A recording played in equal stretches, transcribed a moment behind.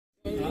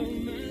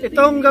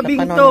Itong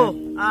gabing to,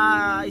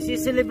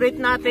 isi-celebrate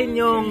natin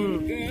yung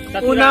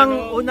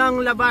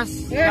unang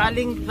labas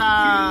galing sa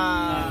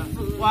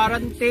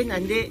quarantine.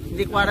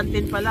 Hindi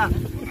quarantine pala.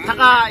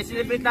 Saka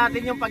i-celebrate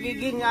natin yung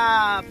pagiging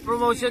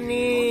promotion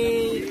ni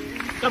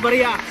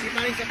Kabarya, si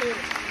Paring Satur.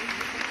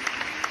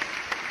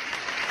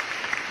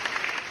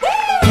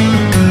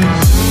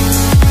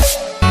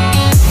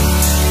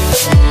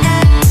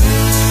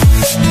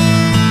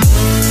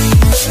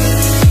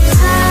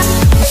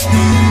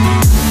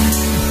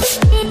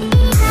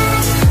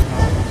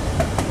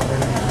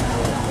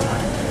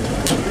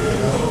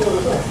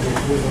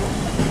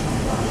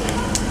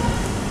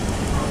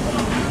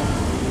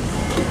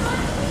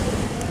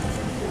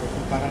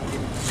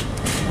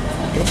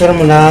 Prepare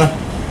muna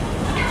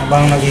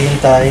habang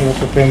naghihintay,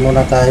 prepare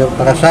muna tayo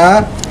para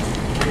sa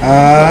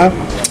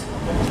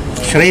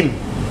shrimp.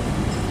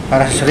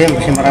 Para sa shrimp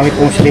kasi marami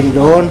pong shrimp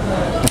doon.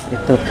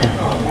 Ito.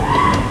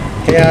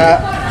 Kaya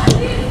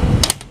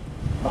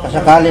baka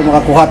sakali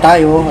makakuha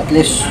tayo, at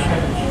least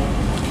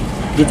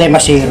hindi tayo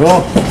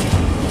masiro.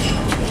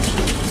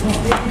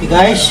 Okay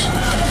guys,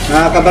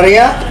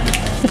 Kabarya,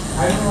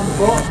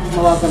 po,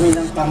 gumawa kami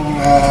ng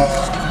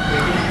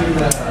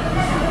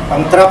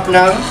pang trap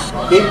ng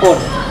hipon.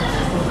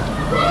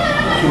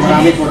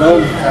 Marami po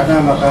doon. Sana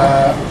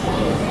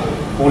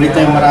makahuli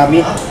tayo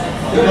marami.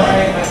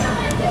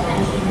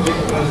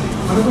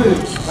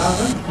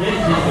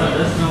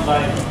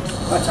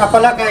 At saka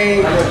pala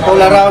kay All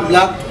Around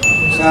Vlog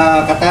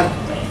sa Qatar.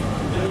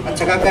 At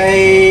saka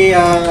kay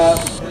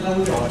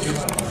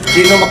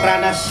Dino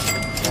Macranas.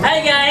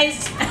 Hi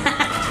guys!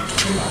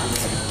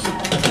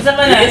 What's up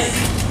guys?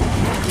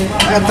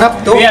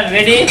 Trap to. We are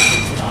ready.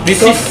 This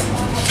is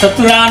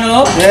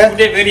Saturano. Yeah.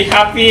 Today very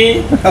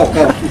happy.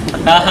 Okay.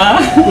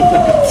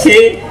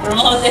 See?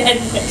 Promoted.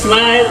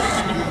 Smile.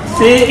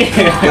 See?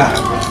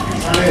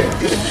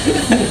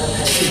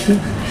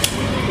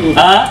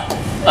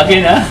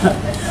 Okay na?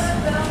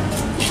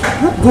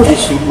 Good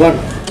is one.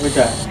 What's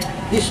that?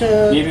 This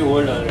Maybe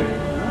old already.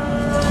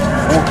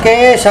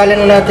 okay,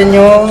 salin na natin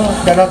yung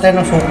dala tayo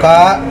ng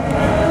suka.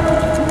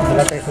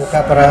 Dala tayo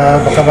suka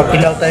para baka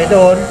magpilaw tayo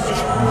doon.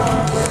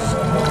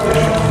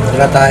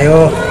 Dala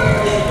tayo.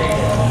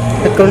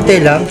 At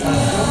konti lang.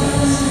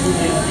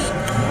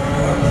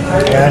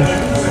 Ayan.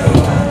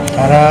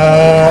 Para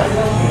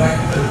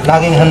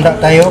laging handa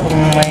tayo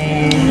kung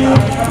may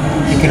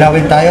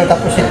ikilawin tayo.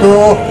 Tapos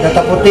ito,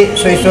 data puti,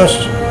 soy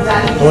sauce,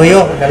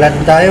 toyo. Dala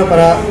din tayo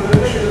para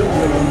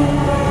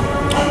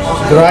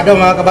sigurado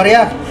mga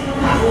Kabarya.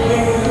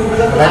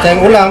 Wala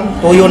tayong ulam,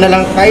 toyo na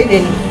lang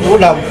kainin,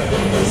 ulam.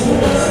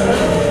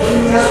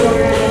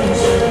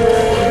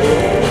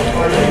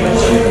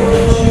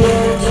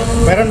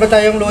 Meron ba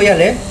tayong loyal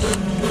eh?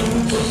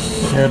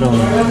 Meron.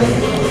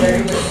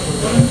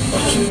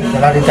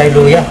 Wala din tayo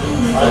luya.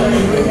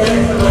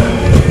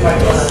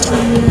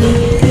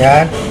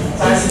 Ayan.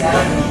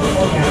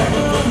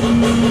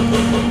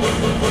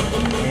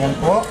 Ayan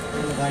po.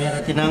 Lagayan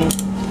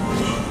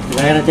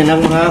natin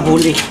ng mga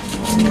huli.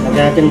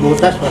 Lagayan natin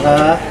butas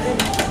para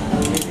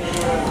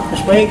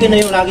mas mahigit na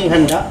yung laging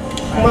handa.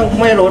 Kung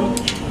mayroon,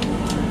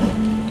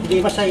 hindi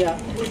masaya.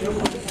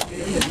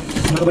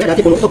 Mga Kabarya,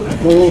 dati puno ito.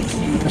 Nung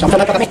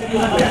nasama pa kami.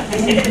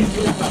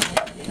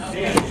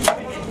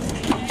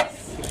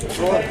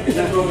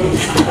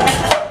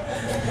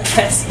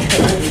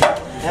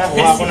 Ayan,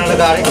 kuha ko ng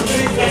lagari.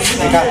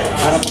 Teka,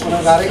 harap ko ng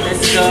lagari.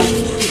 Let's go.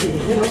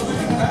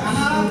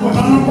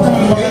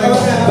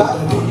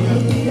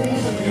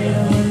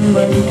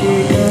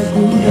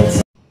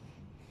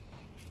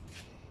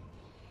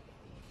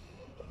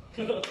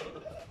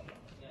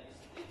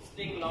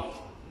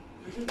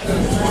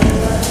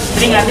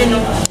 String natin, no?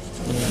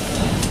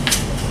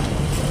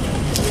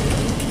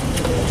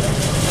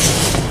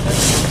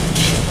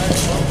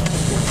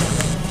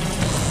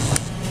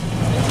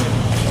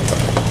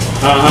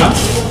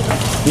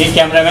 Need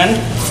cameraman?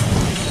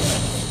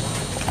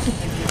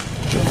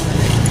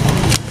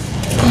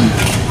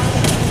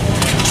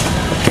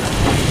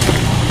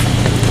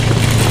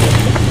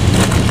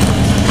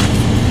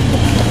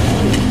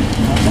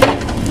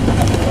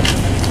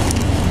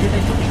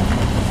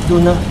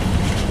 Doon na.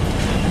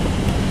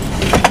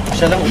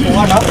 Siya lang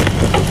upuan ha.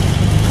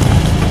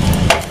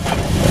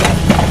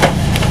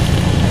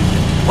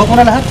 Huwag mo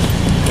na lahat.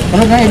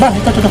 Ano na iba?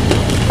 Ito.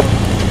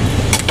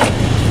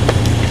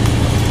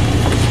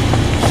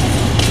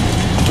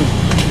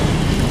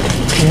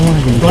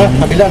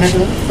 Kabila na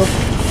ito.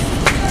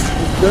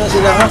 Ito na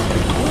sila ha?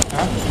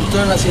 Ha? Ito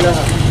na sila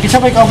ha? Isa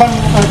pa ikaw bang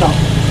ito?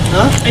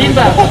 Ha? Ayun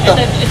ba? Ito.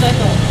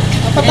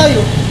 Apa tayo?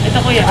 Ito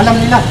kuya. Alam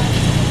nila.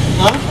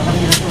 Ha? Alam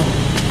nila ito.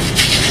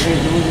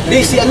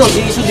 Si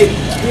Isudin.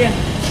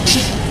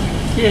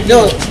 Yeah.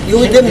 No, you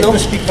with them, no?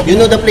 You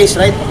know the place,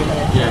 right?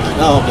 Yeah.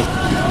 Ah, okay.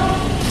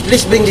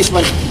 Please bring this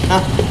one.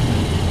 Ha?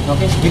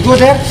 Okay. We go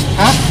there.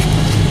 Ha?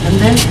 And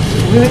then,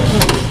 we wait.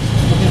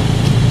 Okay.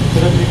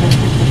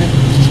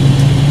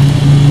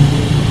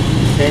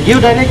 You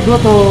direct go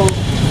to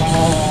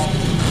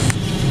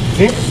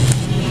okay?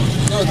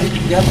 No,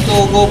 you have to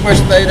go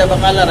first by the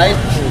Bacala, right?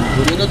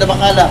 You know the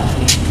bacala?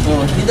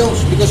 Oh, he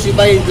knows because you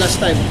buy it last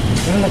time.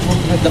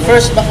 The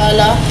first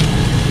bacala,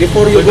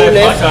 before you go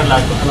left,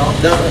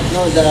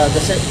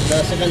 the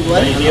second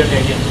one? Near the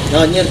ATM.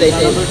 No, near the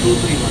ATM.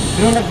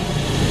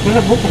 Pero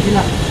nag-book na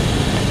sila.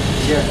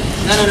 Sure.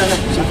 No.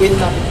 50,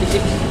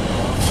 56.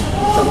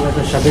 Sabi na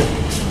ito, sabi.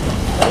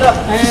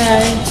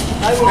 Hi.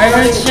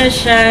 Hi,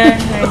 Shasha.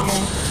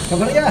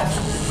 Kabarya,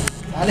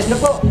 alis na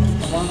po.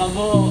 Mga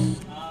po.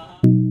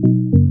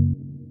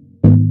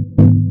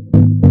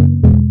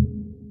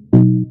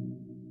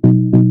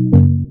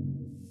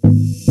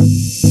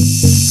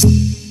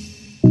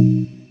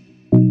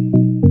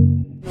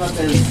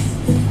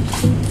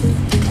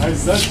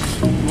 Ice,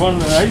 one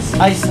rice.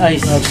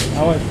 Ice.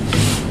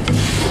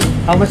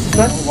 How much is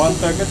that? One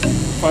packet,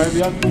 5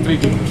 yen, 3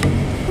 kg.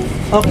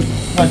 Okay.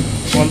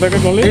 One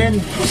packet only.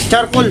 Then,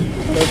 charcoal.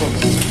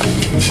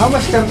 How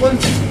much charcoal?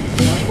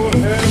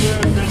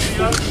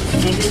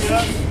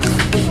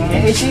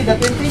 AC, the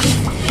 20?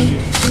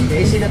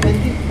 AC, the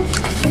 20?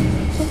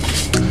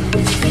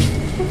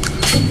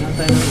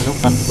 Ano,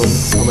 kanton,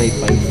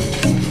 kamay-pay.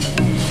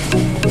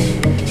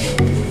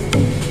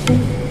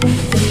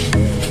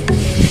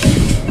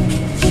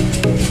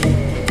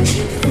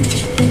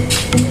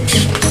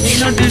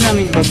 In-order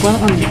namin bagwa.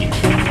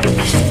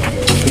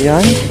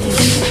 Yan.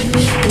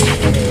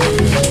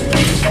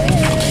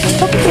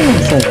 Sakto lang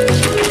siya.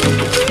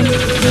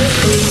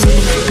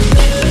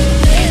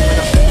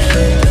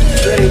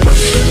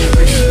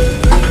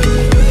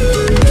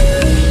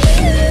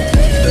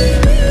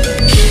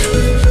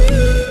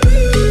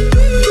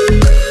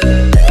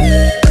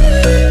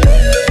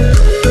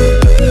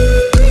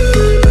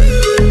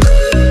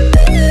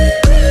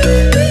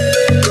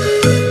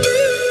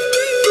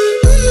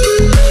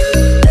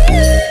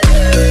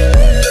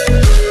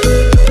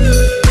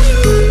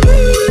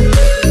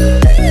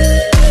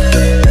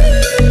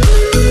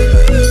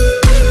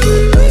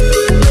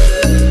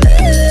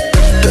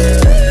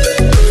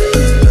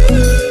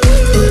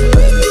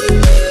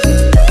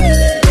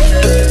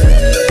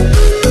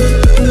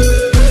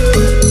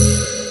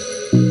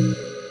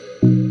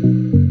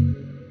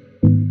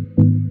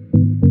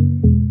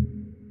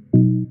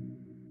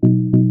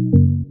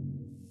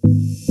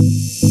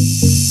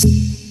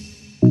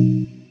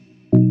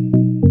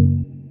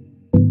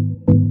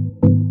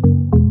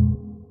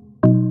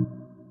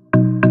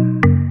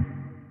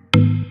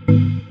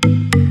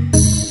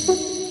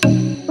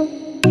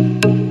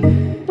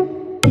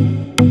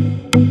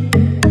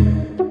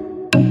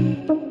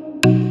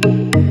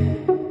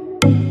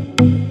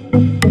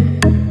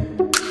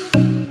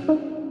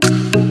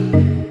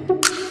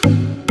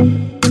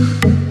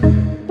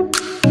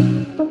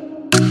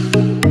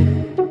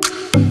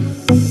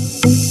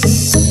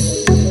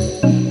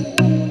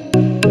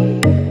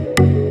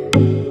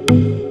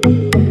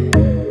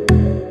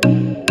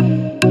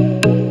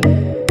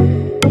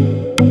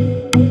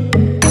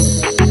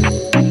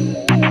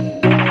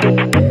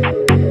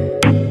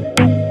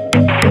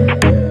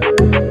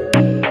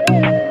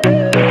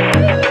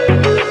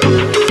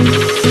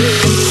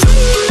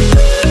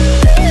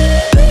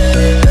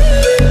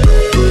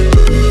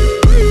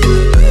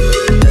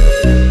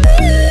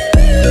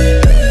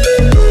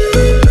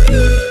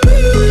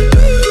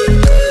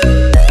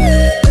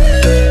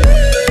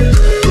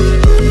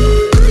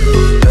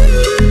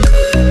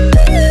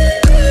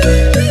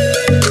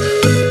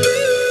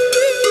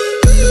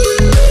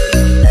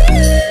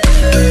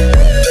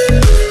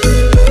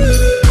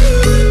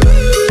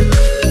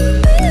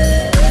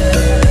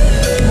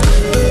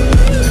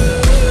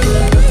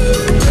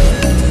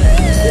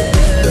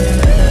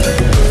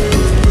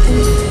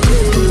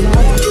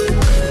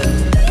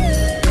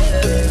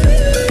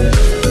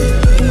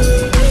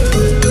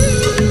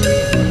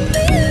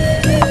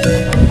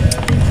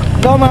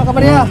 Go mga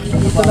kabarya,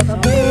 dito na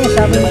kami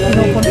sa aming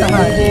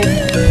pinupuntahan.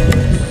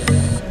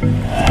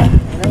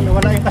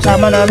 Wala yung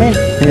kasama namin.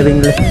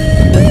 Ringless.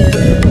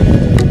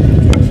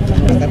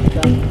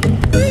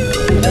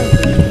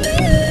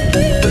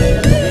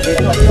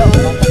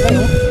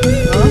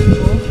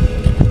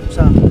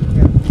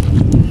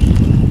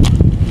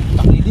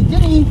 Takilid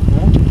yan eh.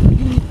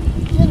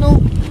 Yan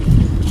o.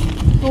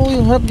 Ito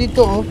yung harap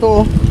dito o. Ito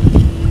o.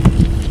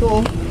 Ito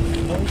o.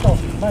 Ito,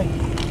 bye.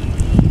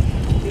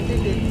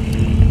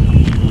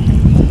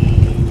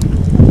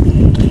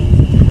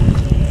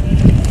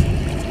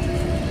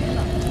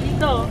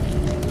 Dito.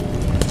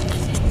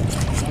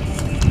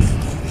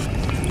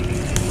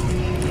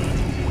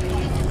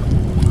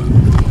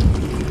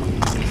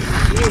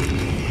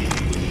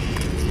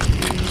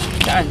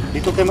 Saan?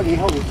 Dito kayo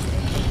mag-ihaw eh.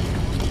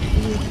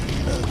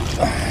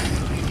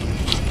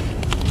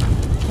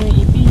 May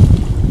ipi.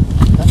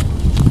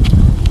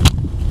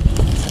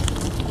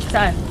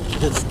 Saan?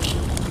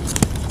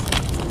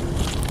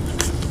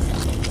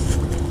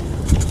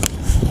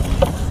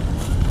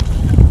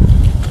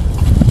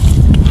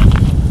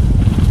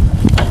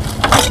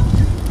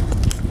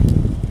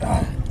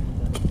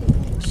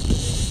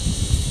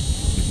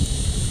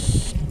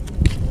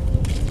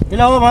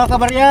 Hello mga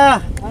kabarya.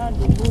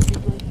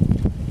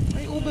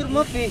 May Uber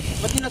map eh.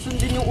 Ba't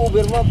hinasundin yung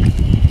Uber map?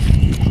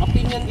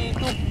 Kaping yan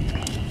dito.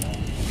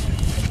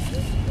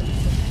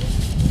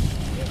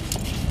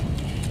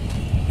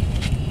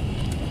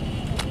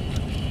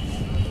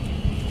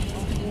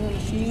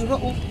 Sira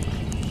oh.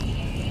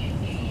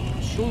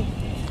 Sure.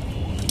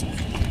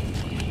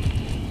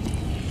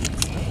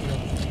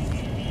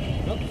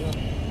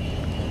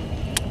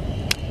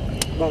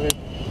 Bakit?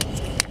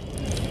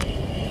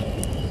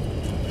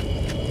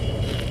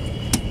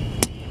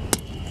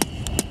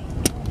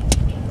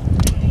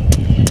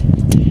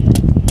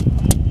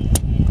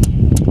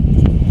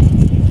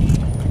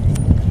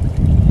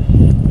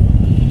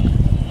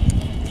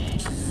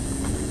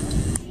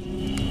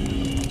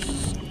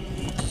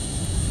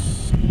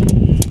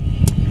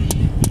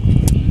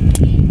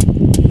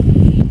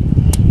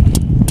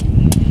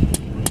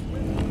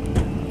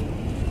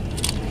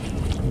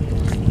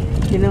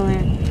 Ginawa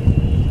yan.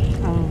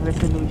 Ang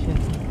resolution.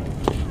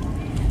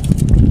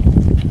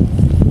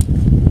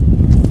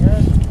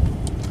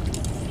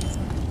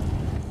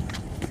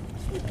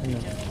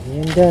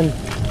 Yan dyan.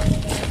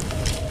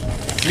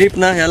 Sleep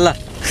na, yalla.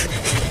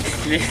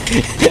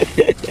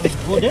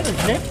 Go there,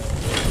 sleep?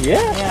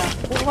 Yeah.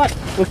 For what?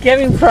 We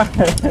came in front.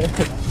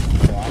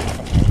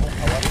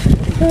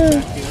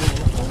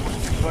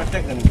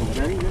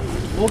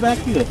 Go back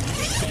here.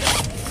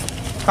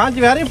 Can't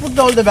you hurry put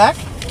all the back?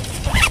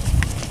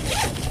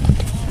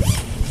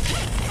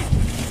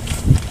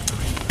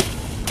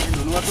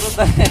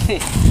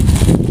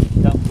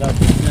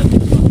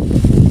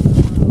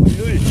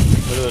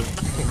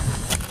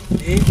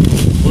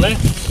 Boleh?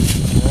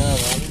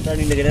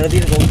 Tadi negara nanti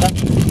kau tak?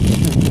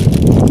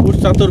 Put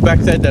Satur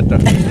backside that.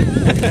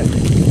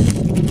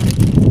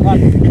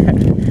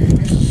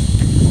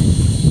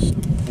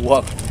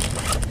 Wow.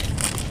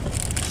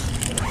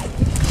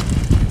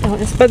 Oh,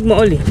 ispag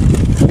mo Oli.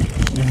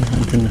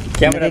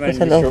 Cameraman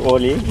Mr.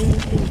 Oli.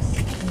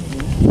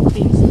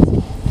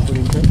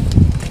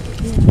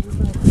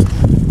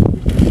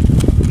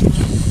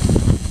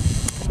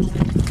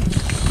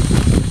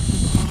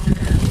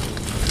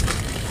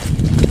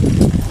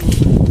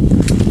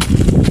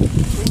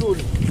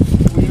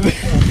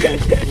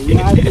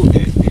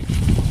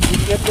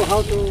 You know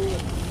how to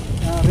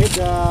read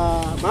the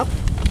map?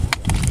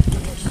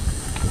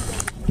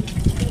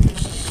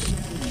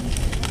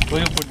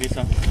 Where you put this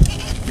one?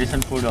 This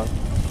one food out.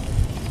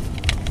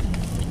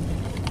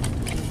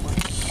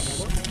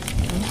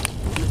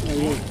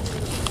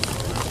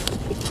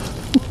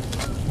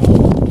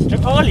 Mr.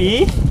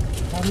 Oli.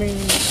 Coming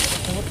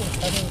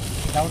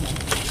down.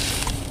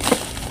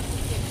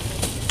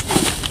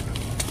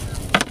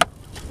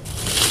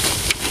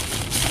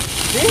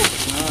 See?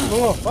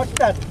 Oh, what's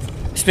that?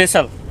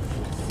 Special.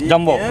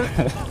 Jumbo.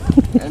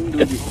 And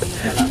do this.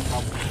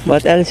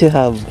 What else you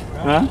have?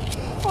 Huh?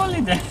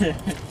 Only that.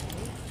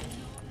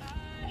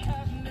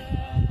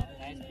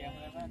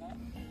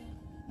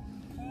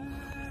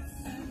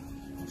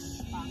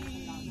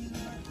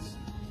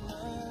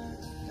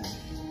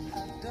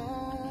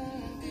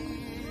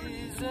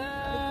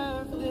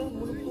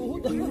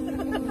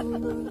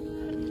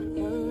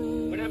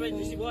 What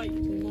happened, Juicy Boy?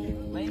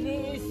 My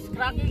name is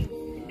Cracking.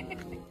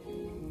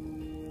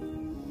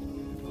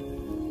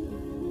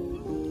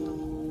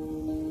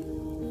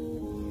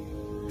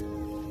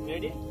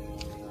 Ready?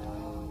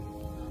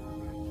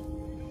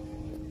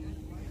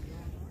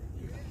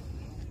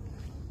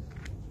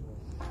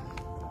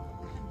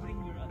 Bring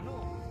your ano.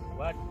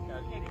 What?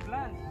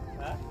 Eggplant.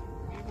 Huh?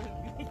 We will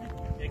be.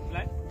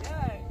 Eggplant?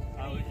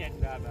 Yeah. We can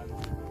grab that.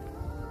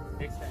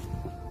 Next time.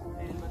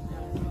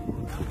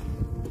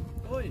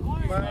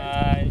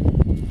 Smile.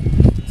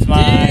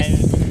 Smile.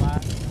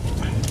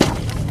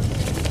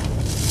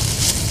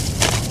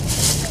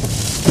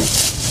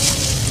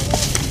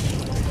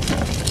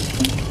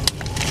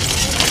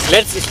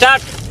 Let's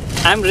start.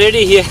 I'm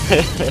ready here.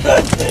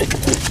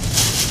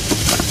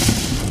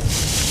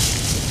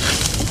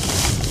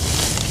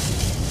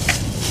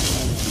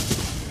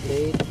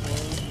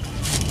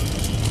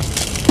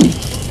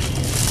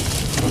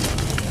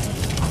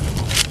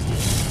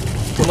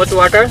 Too much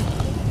water?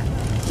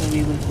 So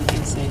we will put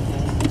inside the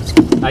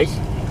Ice?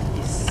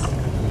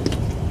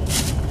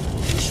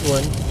 This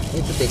one,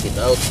 need to take it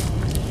out.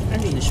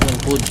 This one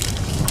food.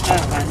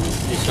 Pani.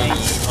 This one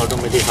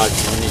automatic hot.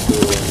 No need to.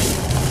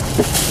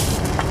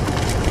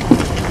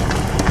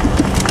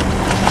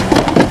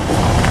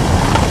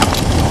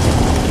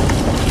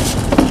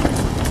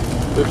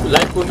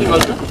 Live cooking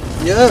also?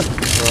 Yeah,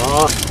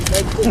 Oh,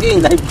 live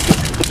cooking.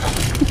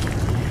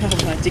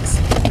 Magics.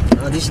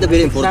 This is the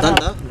very important,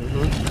 ha?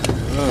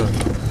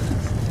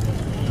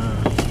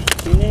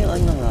 Sino yung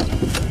ano nga?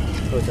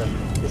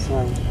 This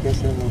one.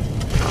 This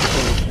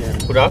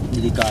one. put up.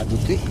 Delikado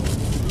to eh.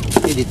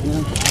 Edit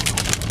mo.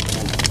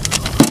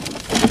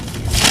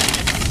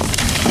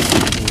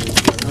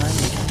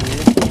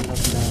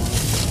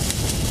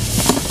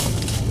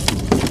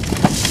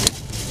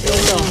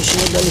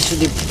 Siya dali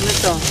sudip. Ano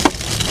to?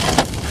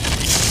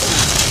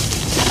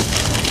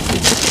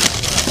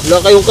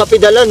 Wala kayong kape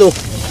dala, no?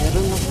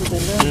 Meron ako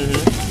dala.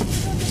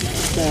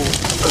 Ito.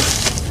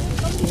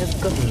 You have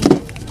coffee.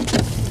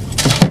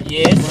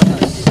 Yes.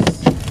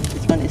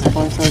 This one is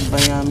Sponsored by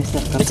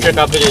Mr. Mr.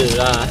 Kapil.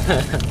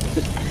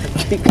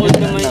 Kapil. Old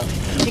naman.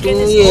 Chicken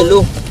Itong is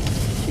yelo.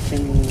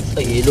 Chicken.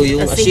 Ay, yelo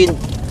yung asin.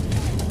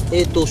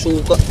 Ito,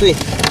 suka to eh.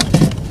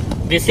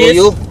 This is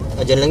Toyo.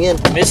 Dyan lang yan.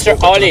 Mr.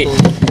 Oli.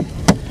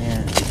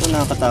 Ayan. Ito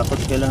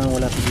nakakatakot. Kailangan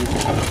wala pa dito.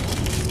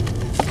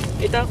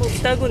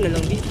 Itago na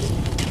lang dito.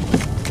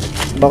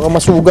 Baka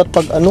masugat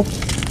pag ano.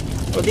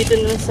 O dito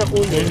na lang sa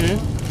cooler.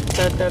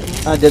 Tatar.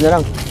 Dyan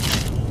na lang.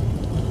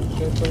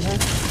 Careful ha.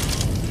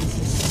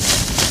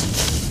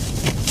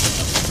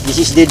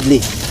 This is deadly.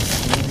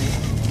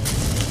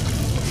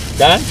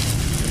 Done?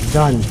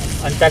 Done.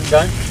 Untag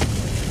done?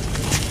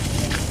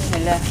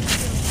 Hala.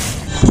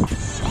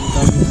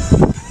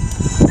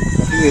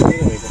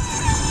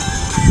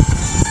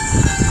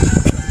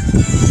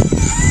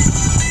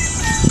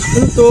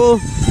 Ano to?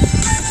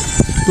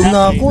 Ito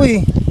na ako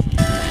eh.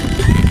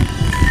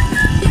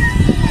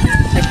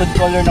 May food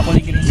color na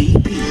kulay green.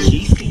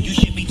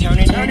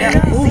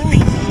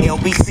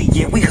 LBC,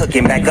 yeah, we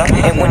hooking back up.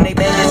 And when they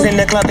bang us in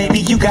the club,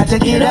 baby, you got to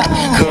get up.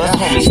 Cause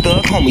homies,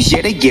 thug homies,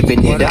 yeah, they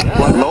giving it up.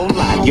 Low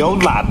life, yo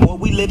life, boy,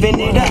 we living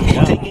it up.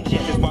 Taking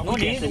chances while we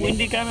dancing.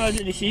 Windy camera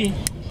already see.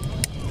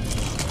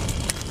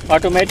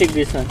 Automatic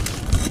this one.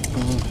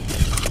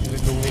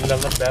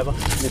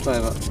 Hindi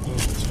pa ba?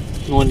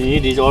 No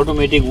need, this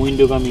automatic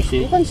window coming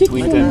see.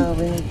 We need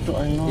to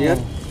ano. Yeah.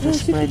 To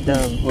spread the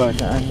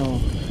ano.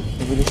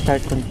 We will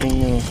start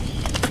continue.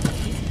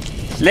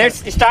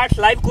 Let's start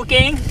live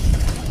cooking.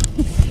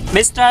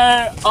 Mr.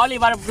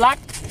 Oliver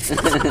Black.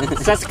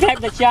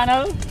 Subscribe the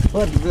channel.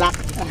 What? Black.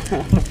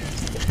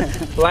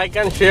 Like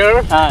and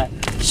share.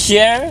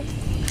 Share.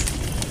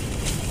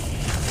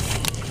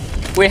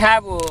 We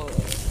have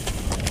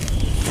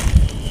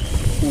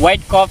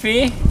white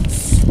coffee.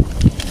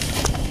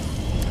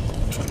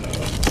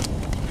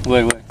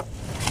 Wait.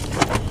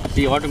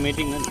 See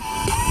automatic.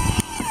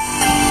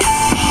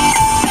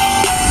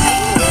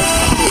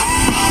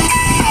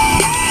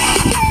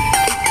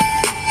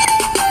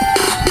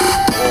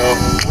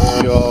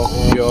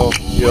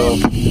 Yo.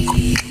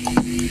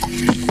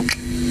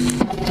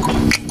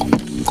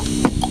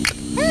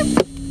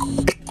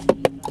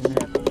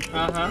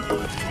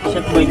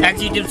 Chef boy.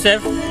 Executive chef.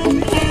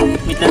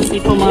 May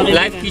tansi po mga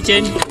Live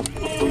kitchen.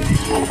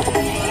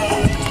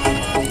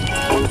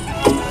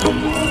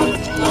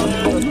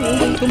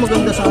 Ito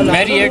maganda sa alam.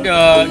 Married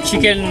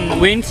chicken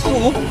wings.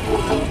 Oo.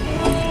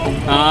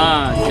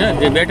 Sure,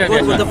 they better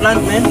Good for that the one.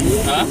 plant, man.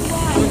 Huh?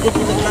 Good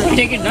for the plant.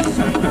 Take it, no?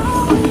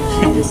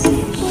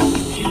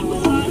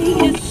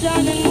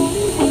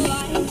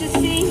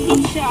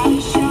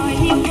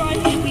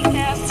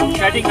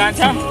 Cutting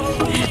kansa?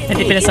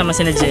 Hindi pinasama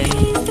si na Jen.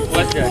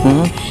 What's that?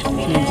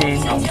 Ni Jen.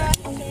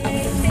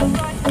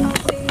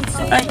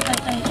 Ay.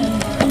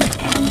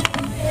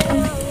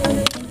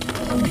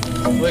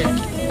 Wait.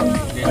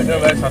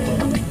 Otherwise, satu.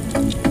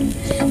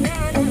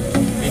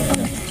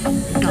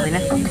 Okay na.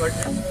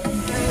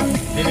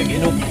 Dinig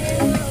inuk.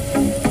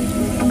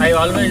 I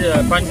always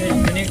punch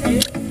dinig.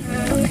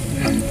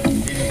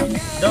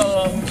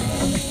 Dong.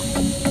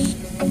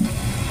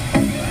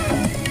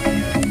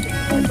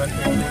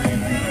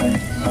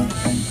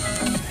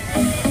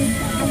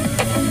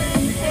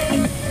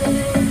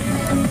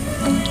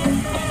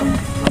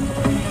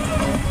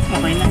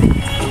 Okay na.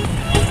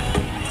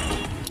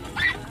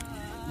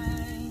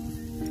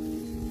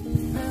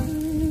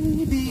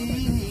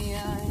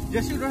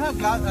 Just you don't have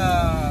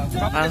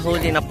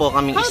Huli na po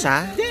kaming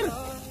isa. There.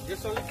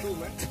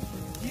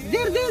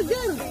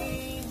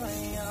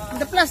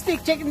 The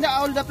plastic, check in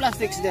all the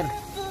plastics there.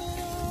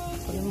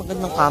 Ano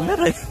magandang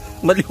camera eh.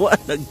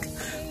 Maliwanag.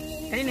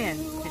 Kayo na yan.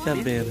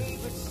 Saber.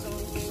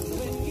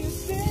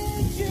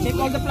 Check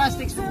all the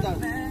plastics from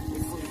down.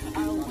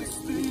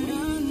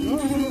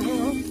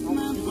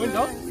 Good,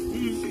 no?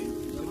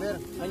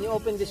 When you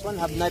open this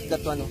one, have knife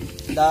that one.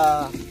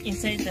 The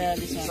Inside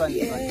this this one.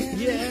 one.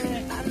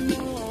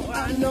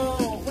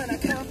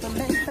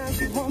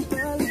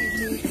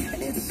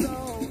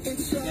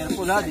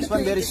 Careful ha, this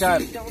one very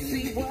sharp.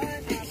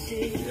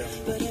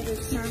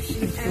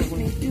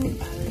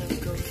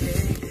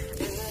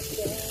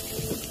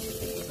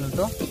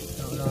 Ito?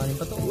 Ulanganin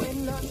pa to.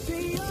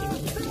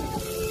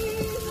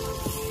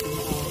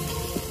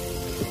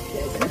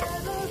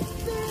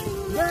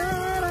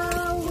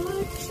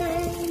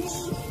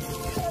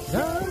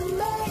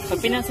 Pag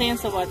pinasa yan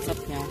sa WhatsApp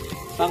niya,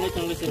 pangit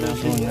yung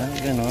resolution. Ano na,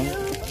 ganon.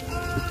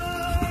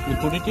 You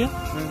put it here?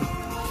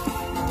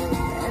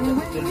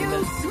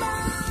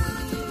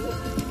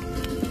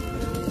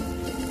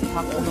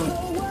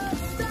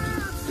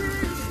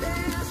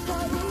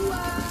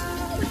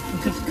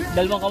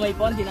 Dalawang kamay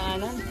po,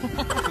 dinaanan.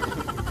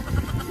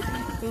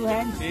 Two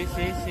hands.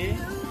 See.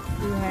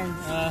 Two hands.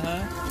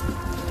 Uh-huh.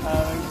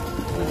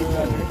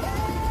 Brother.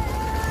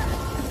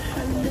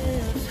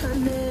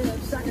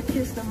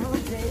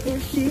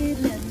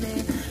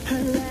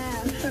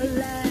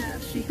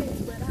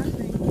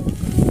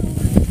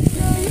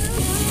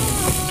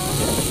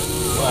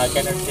 I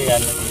cannot say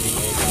I'm not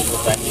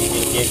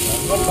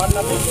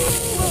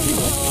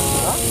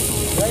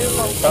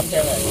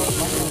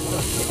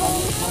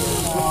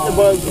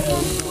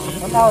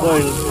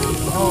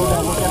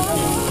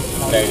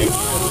Direct.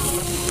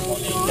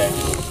 Only indirect.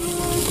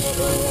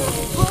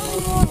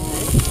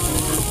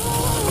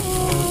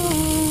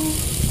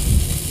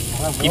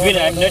 Even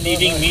I'm not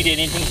eating meat,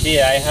 anything,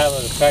 say I have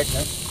a fat,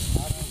 no?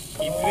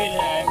 Even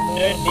I'm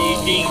not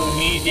eating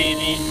meat,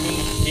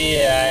 anything,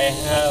 say I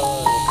have a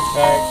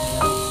fat,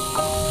 no?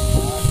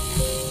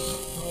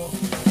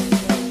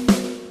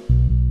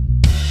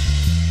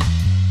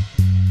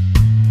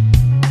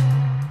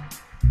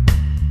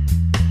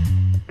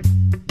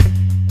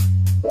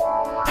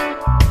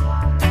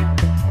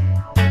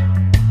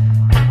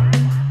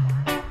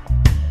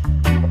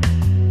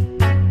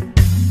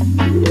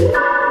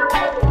 Yes.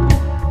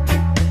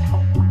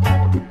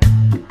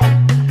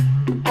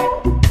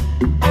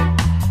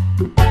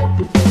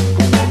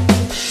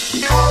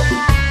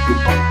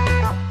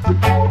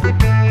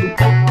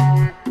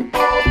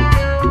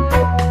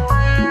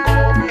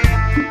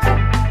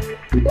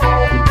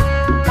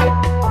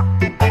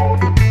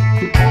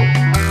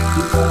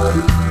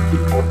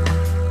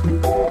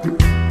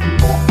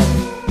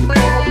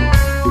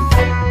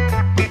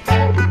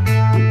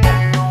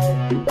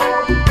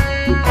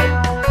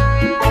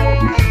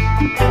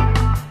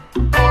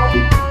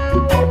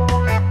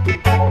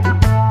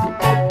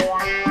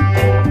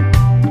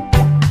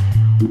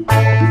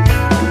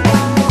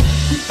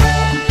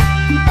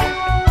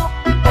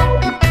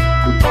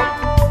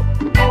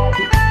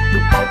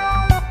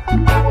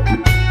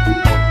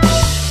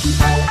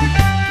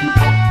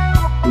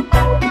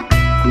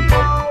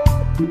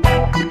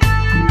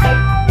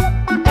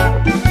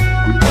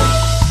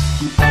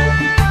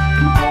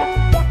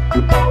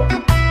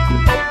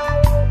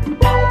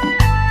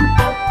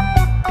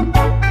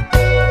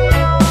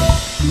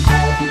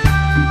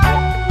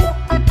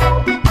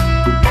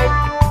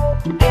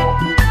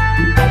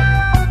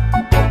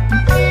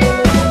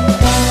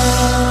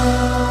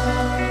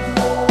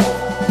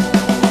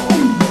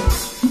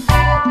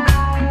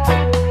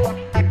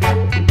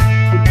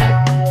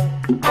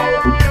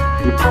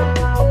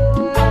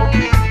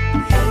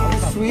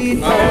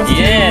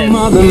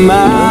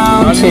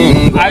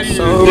 I'll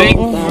drink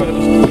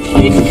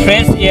it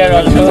fresh air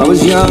also.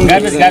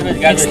 Garbage.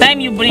 Next time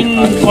you bring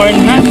corn,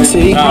 ha?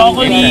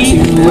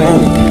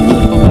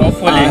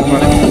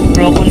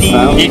 Broccoli.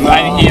 If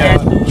I'm here.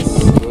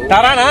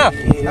 Tara na!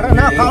 Tara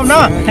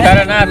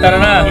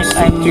na!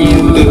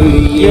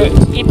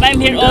 If I'm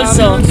here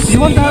also. You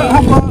want to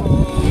have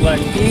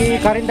the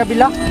Karinda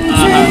Bila?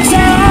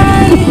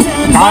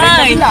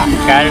 Bye!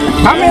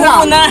 Camera!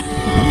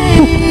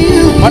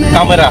 What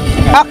camera?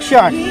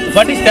 Action!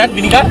 What is that,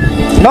 vinegar?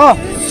 No!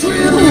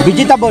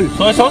 Vegetable!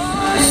 Soy sauce?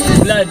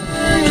 Blood.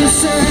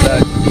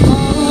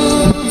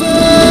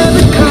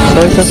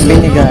 Soy sauce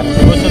vinegar.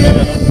 Soy sauce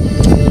vinegar.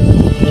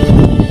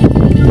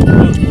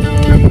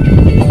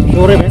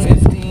 Sure, man.